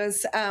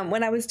silos.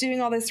 When I was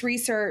doing all this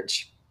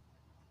research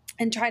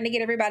and trying to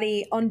get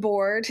everybody on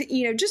board,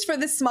 just for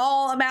the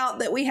small amount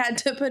that we had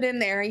to put in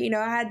there,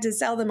 I had to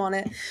sell them on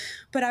it.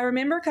 But I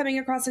remember coming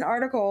across an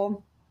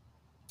article,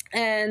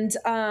 and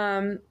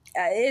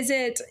is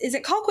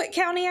it Colquitt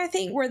County, I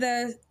think, where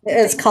the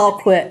It's famous,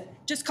 called Quit,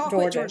 just Colquitt,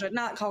 Georgia. Georgia,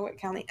 not Colquitt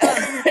County.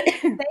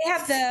 They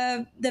have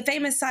the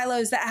famous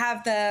silos that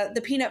have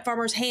the peanut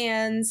farmers'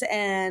 hands,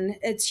 and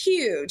it's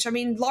huge. I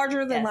mean,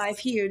 larger than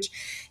life, Yes. huge.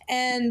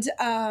 And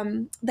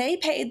they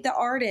paid the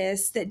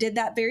artist that did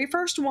that very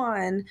first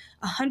one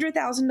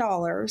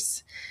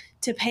 $100,000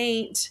 to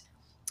paint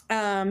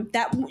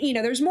that.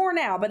 There's more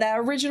now, but that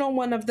original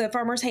one of the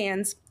farmers'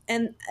 hands.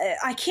 And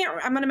I can't.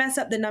 I'm going to mess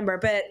up the number,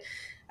 but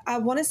I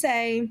want to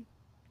say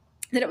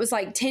that it was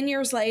like 10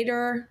 years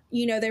later,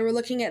 they were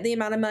looking at the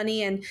amount of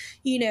money, and,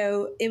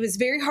 it was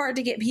very hard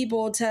to get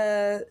people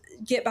to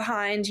get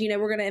behind,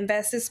 we're going to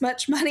invest this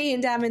much money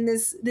and time in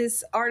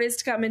this artist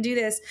to come and do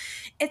this.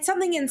 It's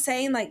something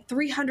insane, like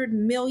 $300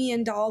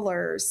 million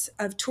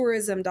of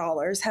tourism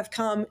dollars have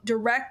come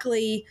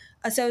directly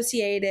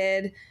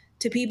associated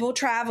to people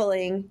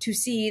traveling to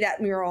see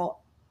that mural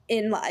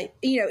in life,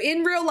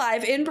 in real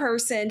life, in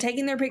person,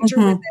 taking their picture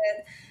with Hmm.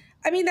 it.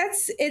 I mean,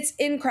 it's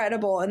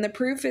incredible. And the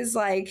proof is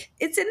like,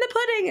 it's in the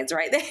pudding. It's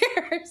right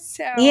there.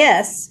 So,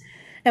 Yes.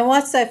 And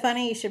what's so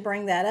funny, you should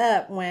bring that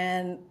up.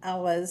 When I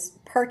was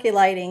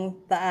percolating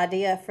the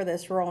idea for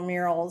this Rural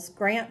Murals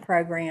grant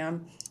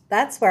program,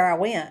 that's where I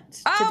went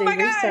to oh do my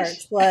gosh.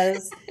 research.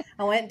 Was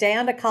I went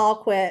down to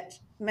Colquitt,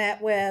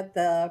 met with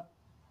the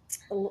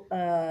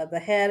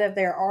head of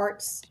their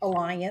arts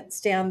alliance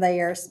down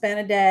there, spent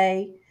a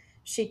day.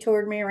 She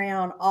toured me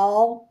around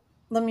all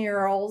the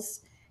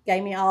murals,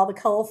 gave me all the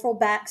colorful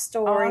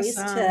backstories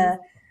Awesome. to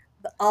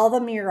all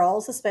the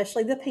murals,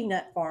 especially the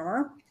peanut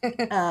farmer.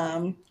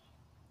 Um,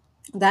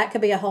 that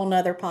could be a whole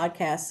nother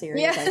podcast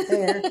series Yeah. right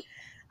there.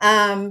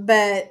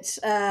 But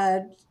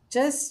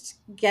just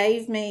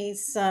gave me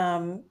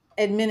some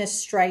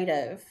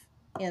administrative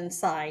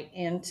insight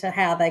into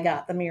how they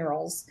got the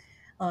murals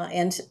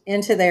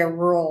into their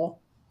rural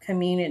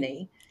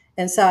community.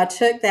 And so I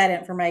took that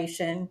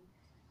information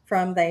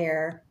from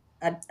there.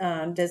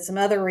 I did some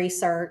other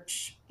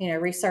research,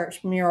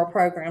 research mural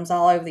programs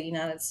all over the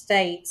United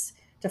States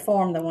to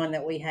form the one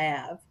that we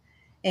have.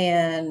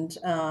 And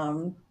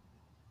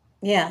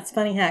yeah, it's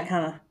funny how it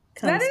kind of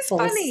That comes is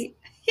funny.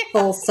 Yeah.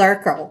 full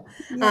circle.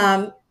 Yeah.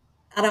 Um,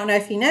 I don't know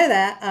if you know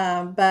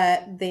that,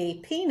 but the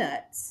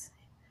peanuts,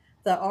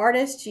 the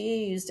artist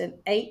used an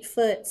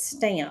 8-foot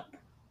stamp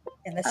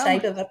in the Oh my,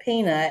 shape of a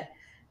peanut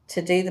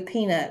to do the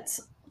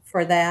peanuts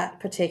for that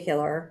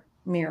particular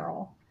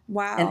mural. An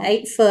wow.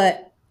 8-foot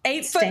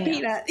 8 foot stamp.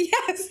 peanut.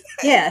 Yes.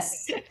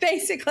 Yes.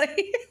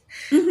 Basically.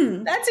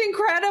 Hmm. That's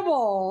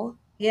incredible.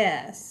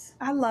 Yes.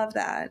 I love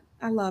that.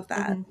 I love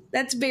that. Hmm.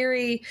 That's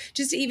very,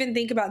 just to even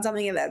think about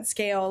something at that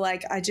scale,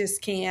 like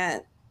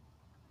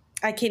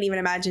I can't even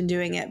imagine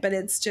doing it, but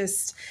it's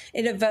just,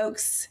 it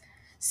evokes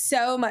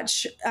so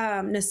much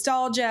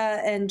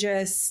nostalgia and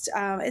just,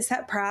 it's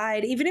that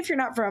pride, even if you're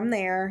not from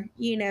there,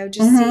 just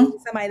seeing Hmm.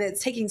 somebody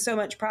that's taking so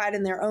much pride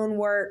in their own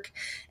work,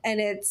 and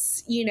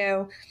it's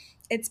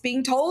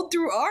being told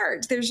through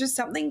art. There's just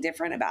something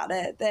different about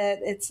it that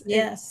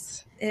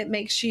Yes. it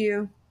makes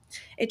you,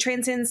 it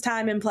transcends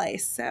time and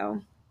place.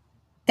 So,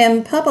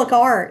 And public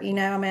art, I mean,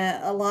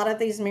 a lot of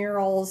these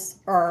murals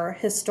are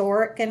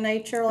historic in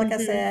nature, like I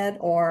mhm. said,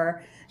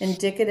 or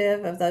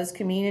indicative of those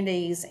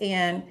communities.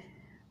 And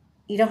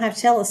you don't have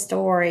to tell a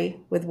story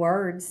with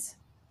words,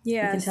 you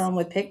can tell Yes. them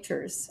with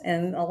pictures.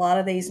 And a lot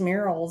of these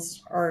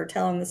murals are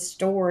telling the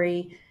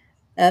story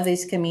of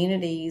these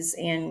communities.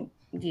 And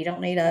you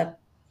don't need a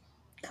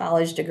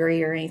college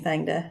degree or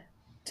anything to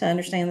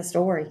understand the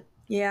story.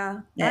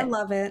 Yeah. I Yeah.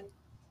 love it.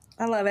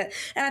 I love it.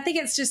 And I think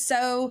it's just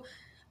so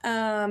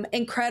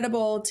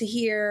incredible to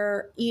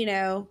hear,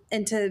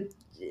 and to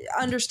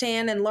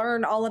understand and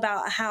learn all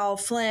about how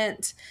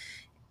Flint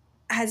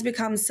has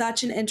become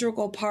such an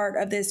integral part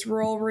of this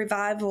rural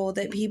revival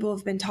that people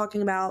have been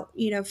talking about,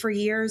 for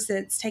years,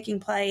 that's taking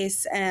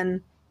place,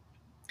 and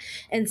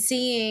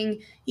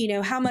seeing,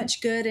 how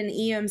much good an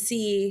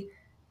EMC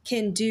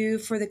can do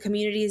for the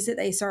communities that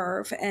they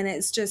serve. And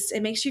it's just,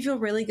 it makes you feel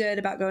really good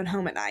about going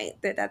home at night,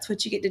 that that's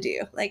what you get to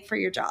do, like, for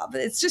your job.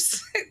 It's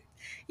just,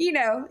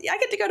 I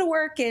get to go to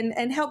work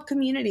and help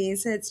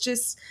communities.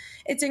 It's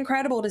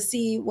incredible to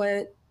see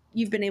what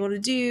you've been able to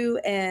do.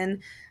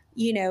 And,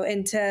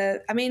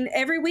 I mean,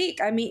 every week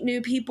I meet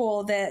new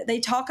people that they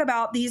talk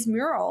about these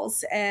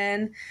murals,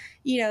 and,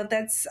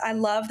 I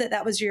love that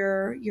that was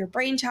your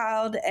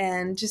brainchild,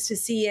 and just to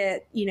see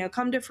it,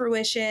 come to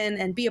fruition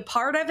and be a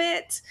part of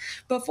it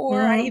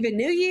before I Hmm. even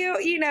knew you,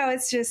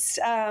 it's just,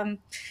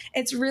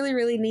 it's really,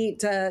 really neat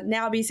to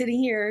now be sitting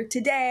here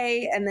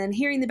today and then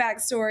hearing the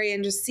backstory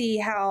and just see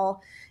how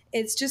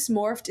it's just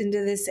morphed into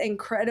this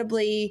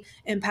incredibly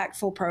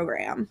impactful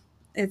program.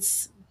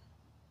 It's,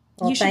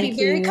 Well, you should be thank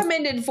very you.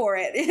 commended for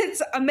it. It's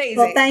Well,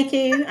 amazing. thank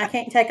you. I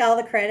can't take all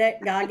the credit.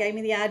 God gave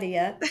me the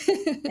idea.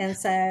 And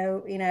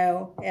so,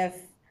 if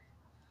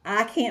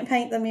I can't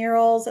paint the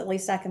murals, at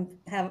least I can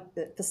have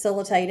it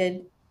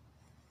facilitated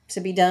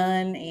to be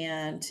done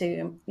and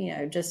to,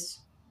 just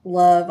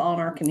love on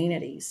our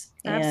communities.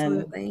 And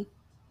Absolutely.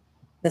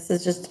 this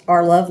is just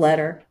our love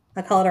letter.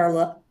 I call it our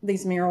love.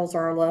 These murals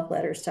are our love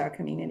letters to our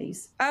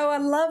communities. Oh, I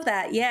love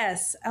that.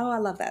 Yes. Oh, I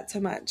love that so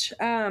much.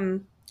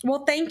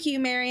 Well, thank you,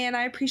 Marian.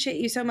 I appreciate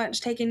you so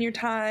much taking your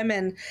time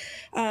and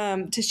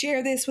to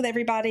share this with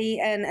everybody.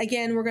 And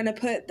again, we're going to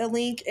put the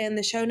link in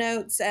the show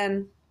notes.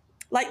 And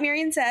like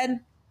Marian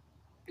said,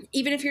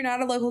 even if you're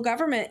not a local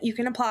government, you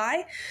can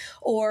apply.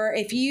 Or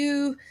if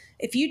you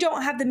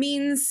don't have the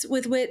means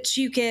with which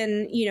you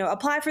can,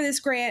 apply for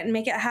this grant and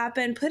make it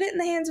happen, put it in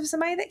the hands of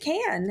somebody that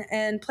can,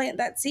 and plant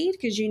that seed,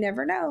 because you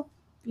never know.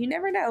 You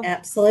never know.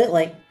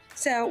 Absolutely.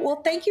 So, well,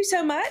 thank you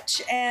so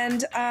much,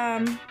 and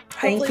Thank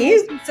hopefully we'll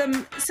you. see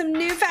some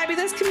new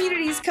fabulous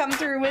communities come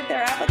through with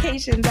their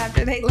applications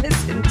after they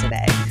listen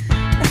today.